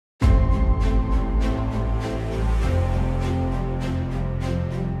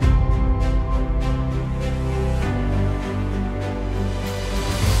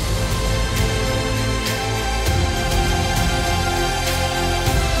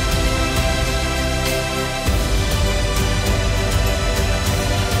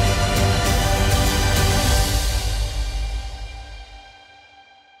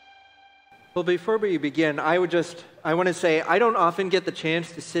Well, before we begin, I want to say I don't often get the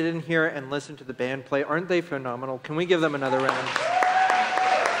chance to sit in here and listen to the band play. Aren't they phenomenal? Can we give them another round?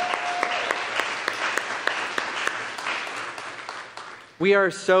 We are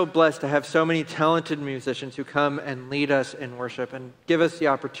so blessed to have so many talented musicians who come and lead us in worship and give us the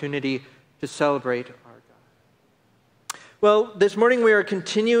opportunity to celebrate our God. Well, this morning we are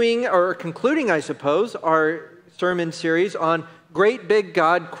continuing, or concluding, I suppose, our sermon series on great big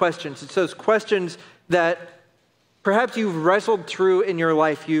God questions. It's those questions that perhaps you've wrestled through in your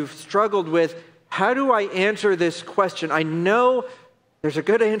life. You've struggled with, how do I answer this question? I know there's a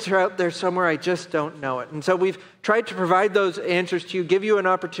good answer out there somewhere, I just don't know it. And so we've tried to provide those answers to you, give you an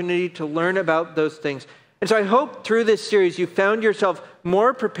opportunity to learn about those things. And so I hope through this series you found yourself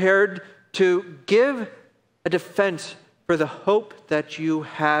more prepared to give a defense for the hope that you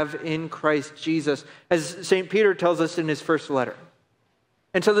have in Christ Jesus, as St. Peter tells us in his first letter.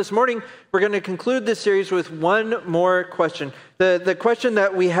 And so this morning, we're going to conclude this series with one more question. The question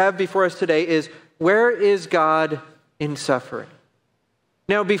that we have before us today is, where is God in suffering?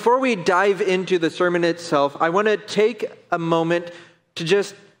 Now, before we dive into the sermon itself, I want to take a moment to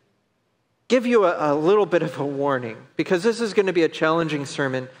just give you a little bit of a warning, because this is going to be a challenging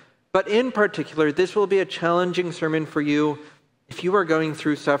sermon. But in particular, this will be a challenging sermon for you if you are going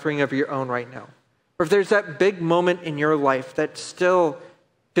through suffering of your own right now. Or if there's that big moment in your life that still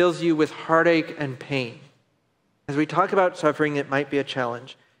fills you with heartache and pain. As we talk about suffering, it might be a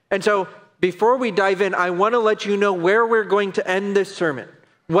challenge. And so, before we dive in, I want to let you know where we're going to end this sermon.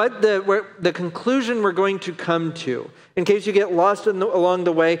 What the conclusion we're going to come to, in case you get lost along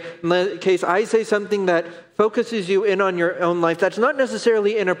the way, in case I say something that focuses you in on your own life, that's not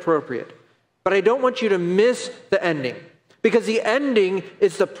necessarily inappropriate. But I don't want you to miss the ending, because the ending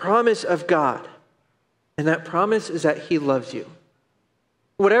is the promise of God. And that promise is that he loves you.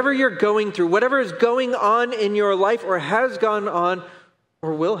 Whatever you're going through, whatever is going on in your life or has gone on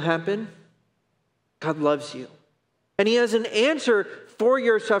or will happen, God loves you. And he has an answer for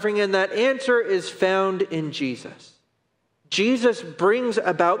your suffering, and that answer is found in Jesus. Jesus brings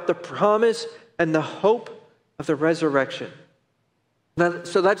about the promise and the hope of the resurrection.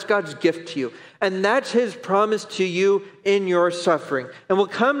 So that's God's gift to you. And that's his promise to you in your suffering. And we'll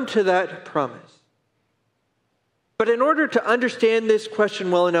come to that promise. But in order to understand this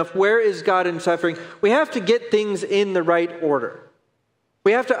question well enough, where is God in suffering, we have to get things in the right order.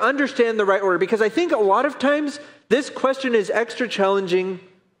 We have to understand the right order, because I think a lot of times this question is extra challenging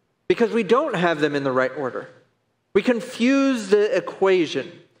because we don't have them in the right order. We confuse the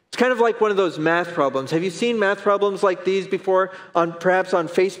equation. It's kind of like one of those math problems. Have you seen math problems like these before, perhaps on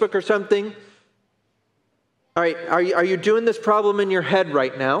Facebook or something? All right, are you doing this problem in your head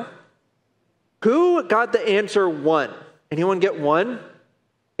right now? Who got the answer 1? Anyone get 1?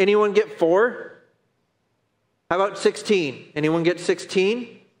 Anyone get 4? How about 16? Anyone get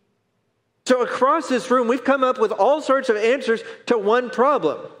 16? So across this room, we've come up with all sorts of answers to one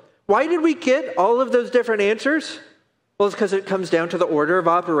problem. Why did we get all of those different answers? Well, it's because it comes down to the order of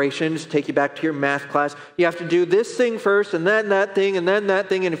operations. Take you back to your math class. You have to do this thing first, and then that thing, and then that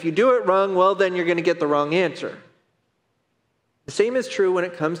thing. And if you do it wrong, well, then you're going to get the wrong answer. The same is true when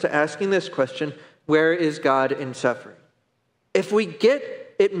it comes to asking this question, where is God in suffering? If we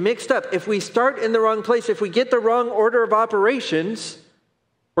get it mixed up, if we start in the wrong place, if we get the wrong order of operations,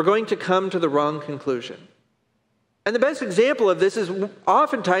 we're going to come to the wrong conclusion. And the best example of this is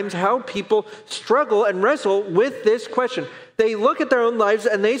oftentimes how people struggle and wrestle with this question. They look at their own lives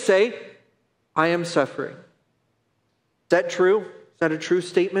and they say, I am suffering. Is that true? Is that a true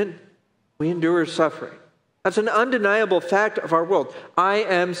statement? We endure suffering. That's an undeniable fact of our world. I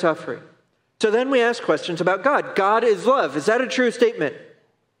am suffering. So then we ask questions about God. God is love. Is that a true statement?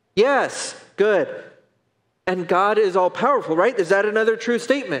 Yes. Good. And God is all-powerful, right? Is that another true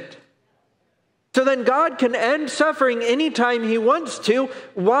statement? So then God can end suffering anytime he wants to.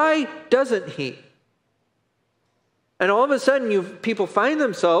 Why doesn't he? And all of a sudden, people find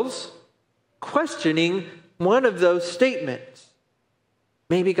themselves questioning one of those statements.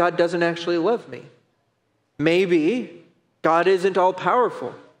 Maybe God doesn't actually love me. Maybe God isn't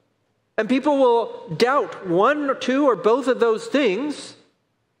all-powerful. And people will doubt one or two or both of those things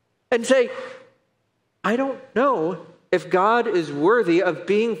and say, I don't know if God is worthy of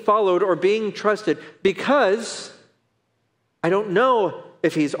being followed or being trusted, because I don't know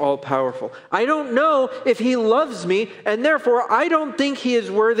if he's all-powerful. I don't know if he loves me, and therefore I don't think he is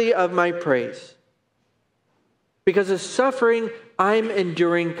worthy of my praise. Because the suffering I'm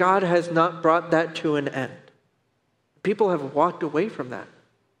enduring, God has not brought that to an end. People have walked away from that.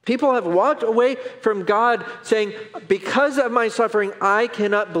 People have walked away from God saying, because of my suffering, I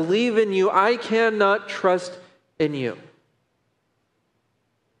cannot believe in you. I cannot trust in you.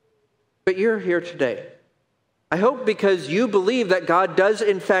 But you're here today. I hope because you believe that God does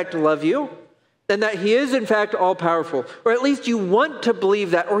in fact love you and that he is in fact all-powerful. Or at least you want to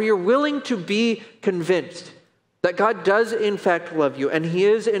believe that, or you're willing to be convinced that God does in fact love you and he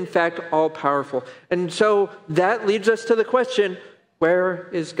is in fact all-powerful. And so that leads us to the question, where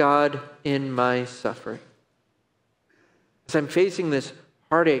is God in my suffering? As I'm facing this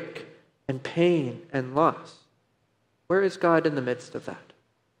heartache and pain and loss, where is God in the midst of that?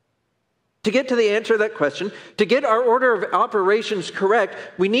 To get to the answer to that question, to get our order of operations correct,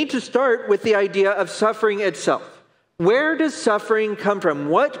 we need to start with the idea of suffering itself. Where does suffering come from?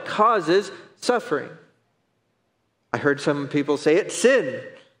 What causes suffering? I heard some people say it, sin.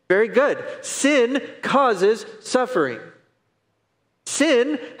 Very good. Sin causes suffering.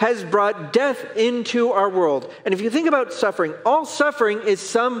 Sin has brought death into our world. And if you think about suffering, all suffering is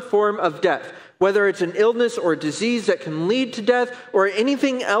some form of death. Whether it's an illness or disease that can lead to death or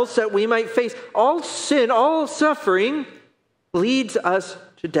anything else that we might face, all sin, all suffering leads us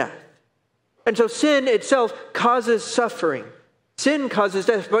to death. And so sin itself causes suffering. Sin causes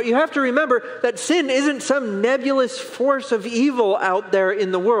death. But you have to remember that sin isn't some nebulous force of evil out there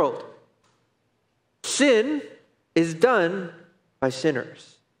in the world. Sin is done by sinners.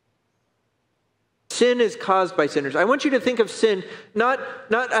 Sin is caused by sinners. I want you to think of sin not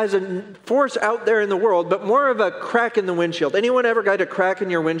as a force out there in the world, but more of a crack in the windshield. Anyone ever got a crack in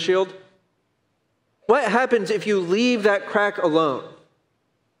your windshield? What happens if you leave that crack alone?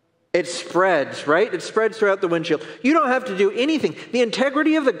 It spreads, right? It spreads throughout the windshield. You don't have to do anything. The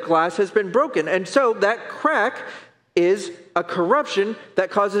integrity of the glass has been broken. And so that crack is a corruption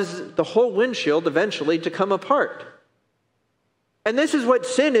that causes the whole windshield eventually to come apart. And this is what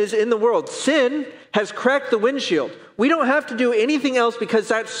sin is in the world. Sin has cracked the windshield. We don't have to do anything else because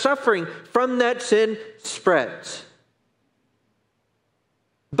that suffering from that sin spreads.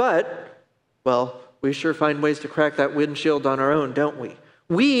 But, well, we sure find ways to crack that windshield on our own, don't we?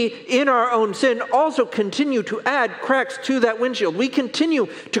 We, in our own sin, also continue to add cracks to that windshield. We continue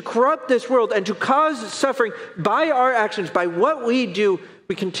to corrupt this world and to cause suffering by our actions, by what we do.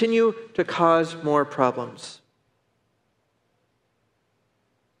 We continue to cause more problems.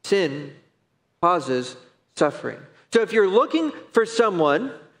 Sin causes suffering. So if you're looking for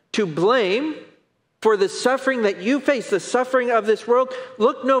someone to blame for the suffering that you face, the suffering of this world,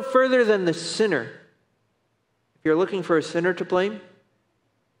 look no further than the sinner. If you're looking for a sinner to blame,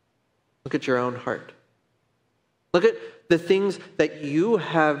 look at your own heart. Look at the things that you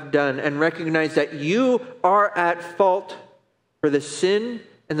have done and recognize that you are at fault for the sin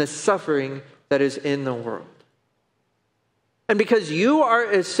and the suffering that is in the world. And because you are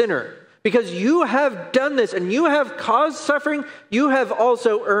a sinner, because you have done this and you have caused suffering, you have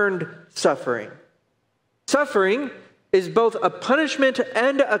also earned suffering. Suffering is both a punishment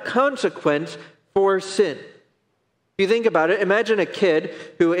and a consequence for sin. If you think about it, imagine a kid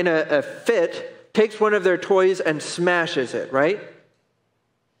who in a fit takes one of their toys and smashes it, right?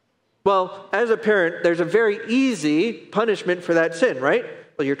 Well, as a parent, there's a very easy punishment for that sin, right?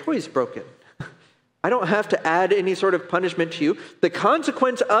 Well, your toy's broken. I don't have to add any sort of punishment to you. The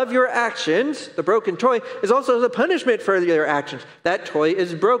consequence of your actions, the broken toy, is also the punishment for your actions. That toy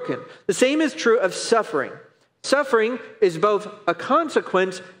is broken. The same is true of suffering. Suffering is both a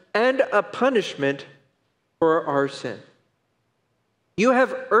consequence and a punishment for our sin. You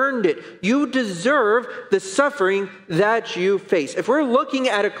have earned it. You deserve the suffering that you face. If we're looking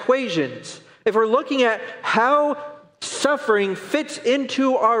at equations, if we're looking at how suffering fits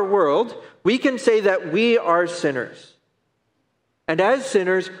into our world, we can say that we are sinners. And as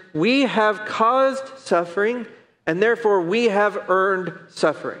sinners, we have caused suffering, and therefore we have earned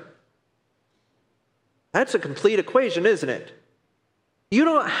suffering. That's a complete equation, isn't it? You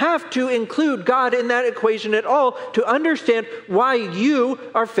don't have to include God in that equation at all to understand why you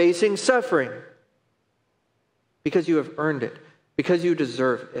are facing suffering. Because you have earned it. Because you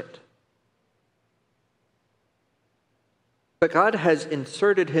deserve it. But God has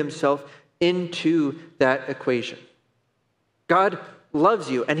inserted himself into that equation. God loves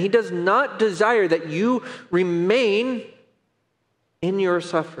you, and he does not desire that you remain in your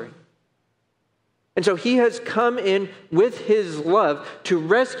suffering. And so he has come in with his love to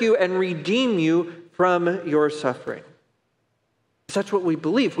rescue and redeem you from your suffering. That's what we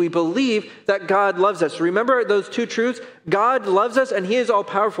believe. We believe that God loves us. Remember those two truths? God loves us and he is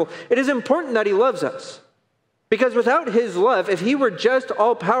all-powerful. It is important that he loves us. Because without his love, if he were just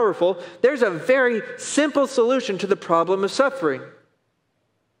all-powerful, there's a very simple solution to the problem of suffering.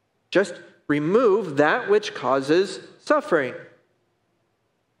 Just remove that which causes suffering.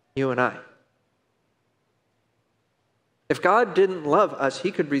 You and I. If God didn't love us,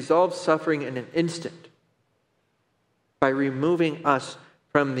 he could resolve suffering in an instant by removing us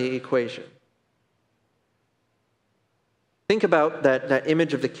from the equation. Think about that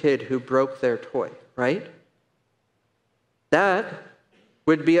image of the kid who broke their toy, right? That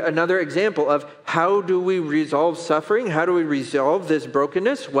would be another example of how do we resolve suffering? How do we resolve this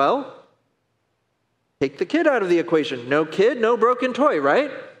brokenness? Well, take the kid out of the equation. No kid, no broken toy,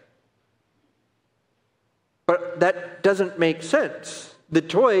 right? But that doesn't make sense. The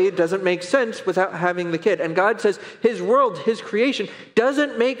toy doesn't make sense without having the kid. And God says his world, his creation,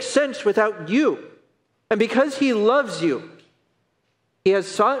 doesn't make sense without you. And because he loves you, he has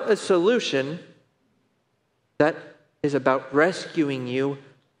sought a solution that is about rescuing you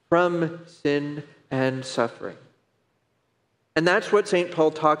from sin and suffering. And that's what St.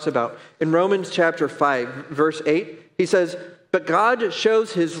 Paul talks about. In Romans chapter 5, verse 8, he says, "But God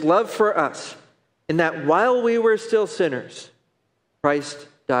shows his love for us, in that while we were still sinners, Christ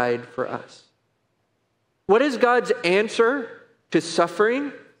died for us." What is God's answer to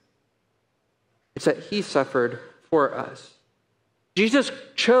suffering? It's that he suffered for us. Jesus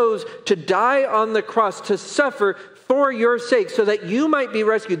chose to die on the cross, to suffer for your sake, so that you might be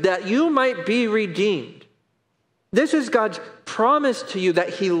rescued, that you might be redeemed. This is God's promise to you, that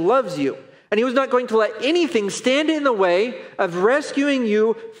he loves you. And he was not going to let anything stand in the way of rescuing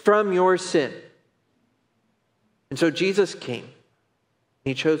you from your sin. And so Jesus came.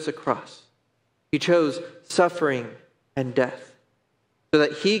 He chose the cross. He chose suffering and death so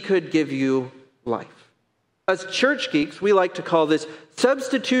that he could give you life. As church geeks, we like to call this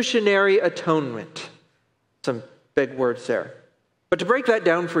substitutionary atonement. Some big words there. But to break that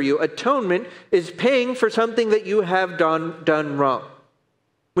down for you, atonement is paying for something that you have done wrong.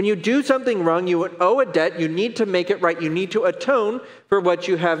 When you do something wrong, you owe a debt, you need to make it right, you need to atone for what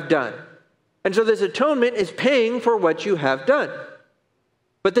you have done. And so this atonement is paying for what you have done.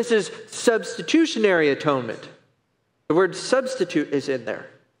 But this is substitutionary atonement. The word substitute is in there.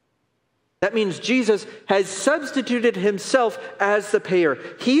 That means Jesus has substituted himself as the payer.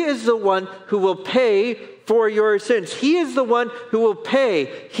 He is the one who will pay for your sins. He is the one who will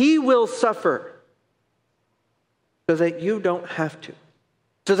pay. He will suffer so that you don't have to.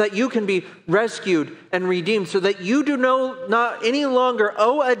 So that you can be rescued and redeemed. So that you do not any longer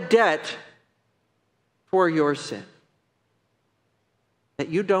owe a debt for your sin. That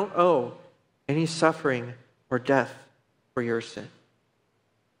you don't owe any suffering or death for your sin.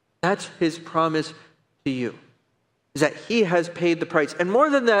 That's his promise to you, is that he has paid the price. And more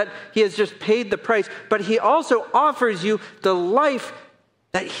than that, he has just paid the price, but he also offers you the life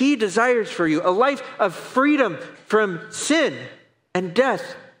that he desires for you, a life of freedom from sin and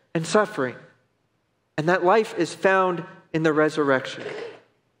death and suffering. And that life is found in the resurrection.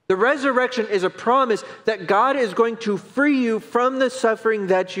 The resurrection is a promise that God is going to free you from the suffering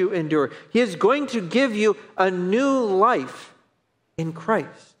that you endure. He is going to give you a new life in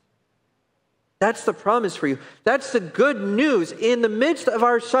Christ. That's the promise for you. That's the good news in the midst of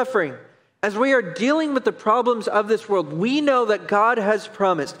our suffering. As we are dealing with the problems of this world, we know that God has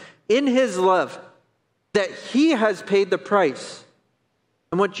promised in his love that he has paid the price.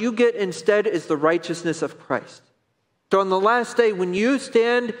 And what you get instead is the righteousness of Christ. So on the last day, when you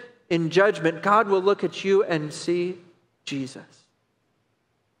stand in judgment, God will look at you and see Jesus.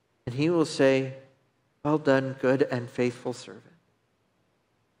 And he will say, "Well done, good and faithful servant."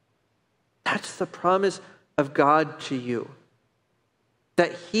 That's the promise of God to you,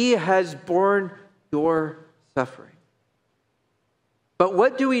 that he has borne your suffering. But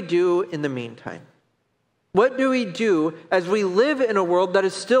what do we do in the meantime? What do we do as we live in a world that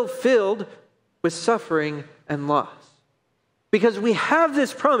is still filled with suffering and loss? Because we have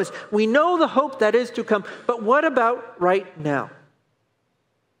this promise. We know the hope that is to come. But what about right now?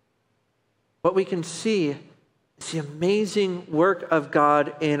 What we can see is the amazing work of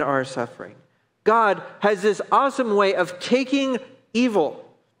God in our suffering. God has this awesome way of taking evil,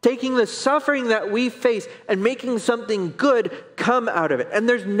 taking the suffering that we face and making something good come out of it. And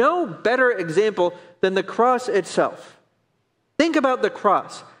there's no better example than the cross itself. Think about the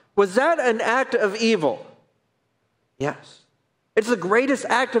cross. Was that an act of evil? Yes. It's the greatest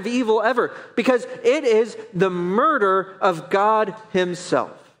act of evil ever because it is the murder of God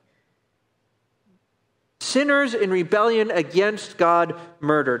himself. Sinners in rebellion against God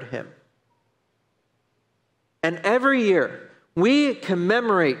murdered him. And every year, we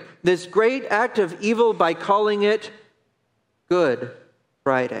commemorate this great act of evil by calling it Good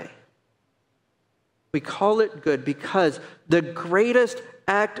Friday. We call it good because the greatest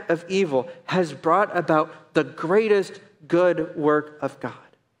act of evil has brought about the greatest good work of God.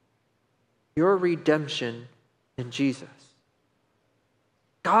 Your redemption in Jesus.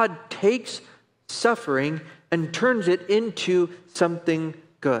 God takes suffering and turns it into something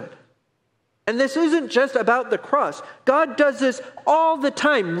good. And this isn't just about the cross. God does this all the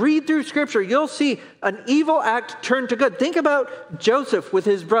time. Read through Scripture. You'll see an evil act turned to good. Think about Joseph with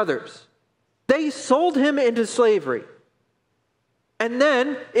his brothers. They sold him into slavery. And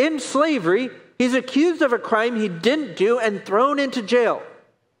then, in slavery, he's accused of a crime he didn't do and thrown into jail.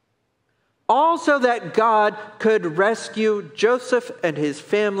 All so that God could rescue Joseph and his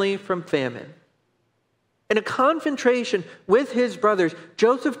family from famine. In a confrontation with his brothers,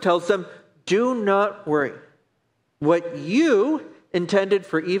 Joseph tells them, do not worry. What you intended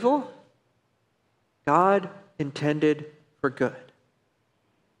for evil, God intended for good.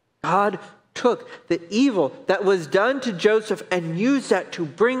 God took the evil that was done to Joseph and used that to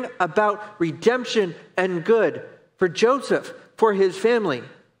bring about redemption and good for Joseph, for his family,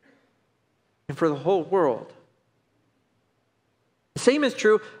 and for the whole world. The same is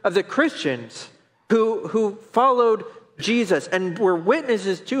true of the Christians who followed Jesus and were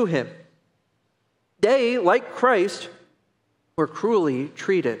witnesses to him. They, like Christ, were cruelly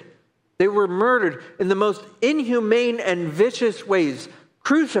treated. They were murdered in the most inhumane and vicious ways,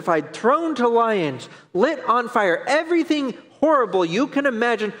 crucified, thrown to lions, lit on fire. Everything horrible you can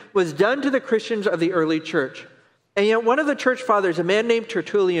imagine was done to the Christians of the early church. And yet one of the church fathers, a man named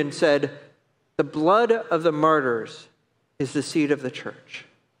Tertullian, said, the blood of the martyrs is the seed of the church.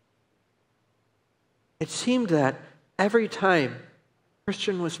 It seemed that every time a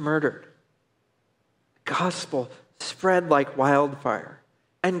Christian was murdered, the gospel spread like wildfire.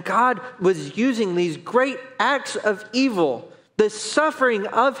 And God was using these great acts of evil, the suffering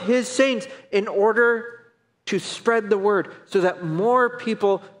of his saints, in order to spread the word so that more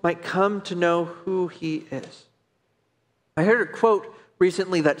people might come to know who he is. I heard a quote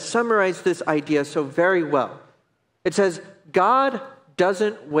recently that summarized this idea so very well. It says, God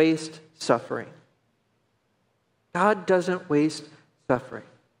doesn't waste suffering. God doesn't waste suffering.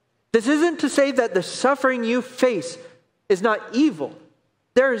 This isn't to say that the suffering you face is not evil.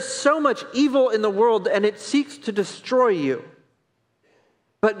 There is so much evil in the world and it seeks to destroy you.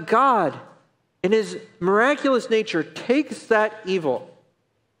 But God, in his miraculous nature, takes that evil,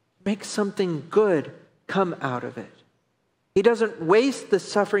 makes something good come out of it. He doesn't waste the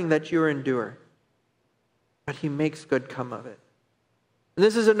suffering that you endure, but he makes good come of it. And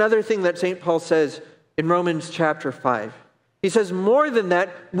this is another thing that St. Paul says in Romans chapter 5. He says, more than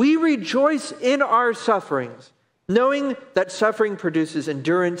that, we rejoice in our sufferings, knowing that suffering produces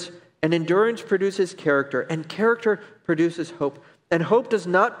endurance, and endurance produces character, and character produces hope. And hope does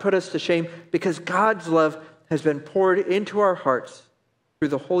not put us to shame, because God's love has been poured into our hearts through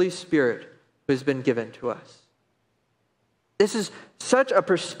the Holy Spirit who has been given to us. This is such a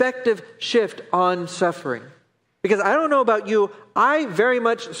perspective shift on suffering. Because I don't know about you, I very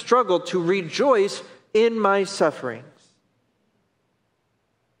much struggle to rejoice in my sufferings.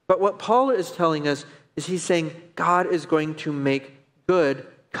 But what Paul is telling us is he's saying God is going to make good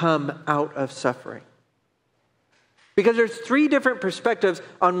come out of suffering. Because there's three different perspectives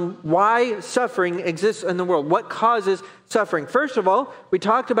on why suffering exists in the world. What causes suffering? First of all, we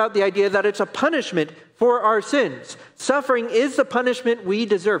talked about the idea that it's a punishment for our sins. Suffering is the punishment we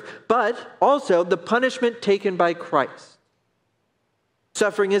deserve, but also the punishment taken by Christ.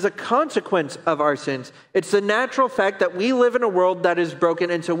 Suffering is a consequence of our sins. It's the natural fact that we live in a world that is broken,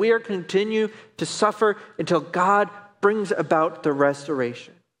 and so we are continue to suffer until God brings about the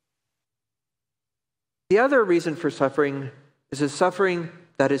restoration. The other reason for suffering is a suffering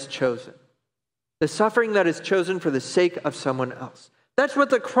that is chosen. The suffering that is chosen for the sake of someone else. That's what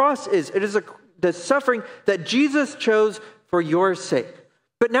the cross is. It is the suffering that Jesus chose for your sake.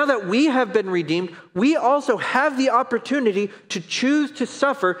 But now that we have been redeemed, we also have the opportunity to choose to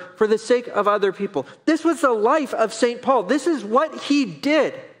suffer for the sake of other people. This was the life of St. Paul. This is what he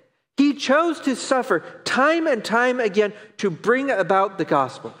did. He chose to suffer time and time again to bring about the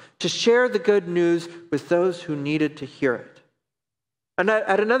gospel, to share the good news with those who needed to hear it. And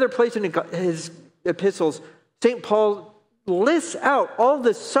at another place in his epistles, St. Paul lists out all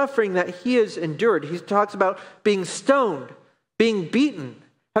the suffering that he has endured. He talks about being stoned, being beaten,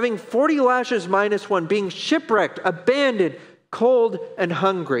 having 40 lashes minus one, being shipwrecked, abandoned, cold, and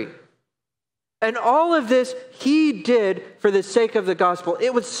hungry. And all of this he did for the sake of the gospel.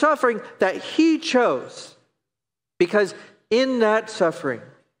 It was suffering that he chose, because in that suffering,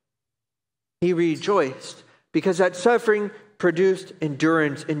 he rejoiced, because that suffering produced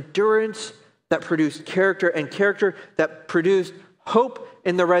endurance, endurance that produced character, and character that produced hope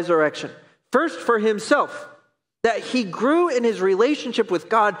in the resurrection. First, for himself, that he grew in his relationship with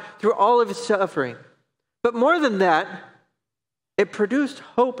God through all of his suffering. But more than that, it produced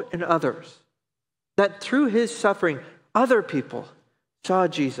hope in others, that through his suffering, other people saw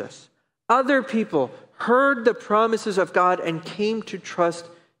Jesus. Other people heard the promises of God and came to trust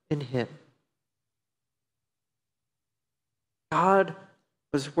in him. God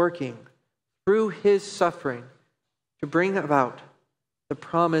was working through his suffering to bring about the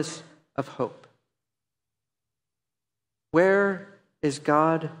promise of hope. Where is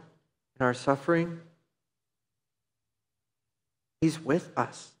God in our suffering? He's with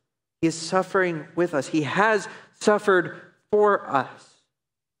us. He is suffering with us. He has suffered for us.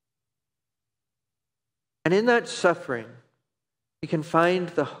 And in that suffering, we can find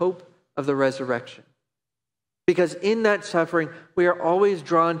the hope of the resurrection. Because in that suffering, we are always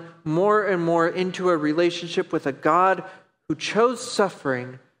drawn more and more into a relationship with a God who chose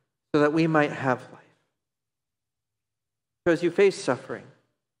suffering so that we might have life. So as you face suffering,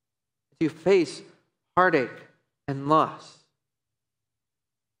 as you face heartache and loss,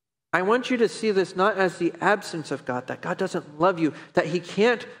 I want you to see this not as the absence of God, that God doesn't love you, that he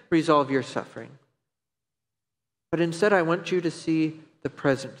can't resolve your suffering. But instead, I want you to see the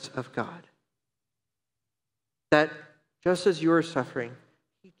presence of God. That just as you are suffering,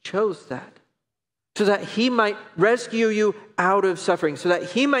 he chose that so that he might rescue you out of suffering, so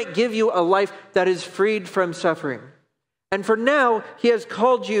that he might give you a life that is freed from suffering. And for now, he has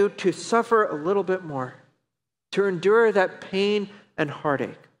called you to suffer a little bit more, to endure that pain and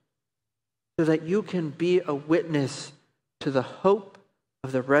heartache, so that you can be a witness to the hope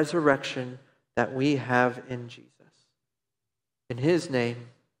of the resurrection that we have in Jesus. In his name,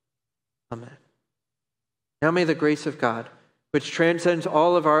 amen. Now may the grace of God, which transcends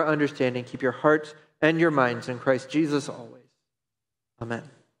all of our understanding, keep your hearts and your minds in Christ Jesus always. Amen.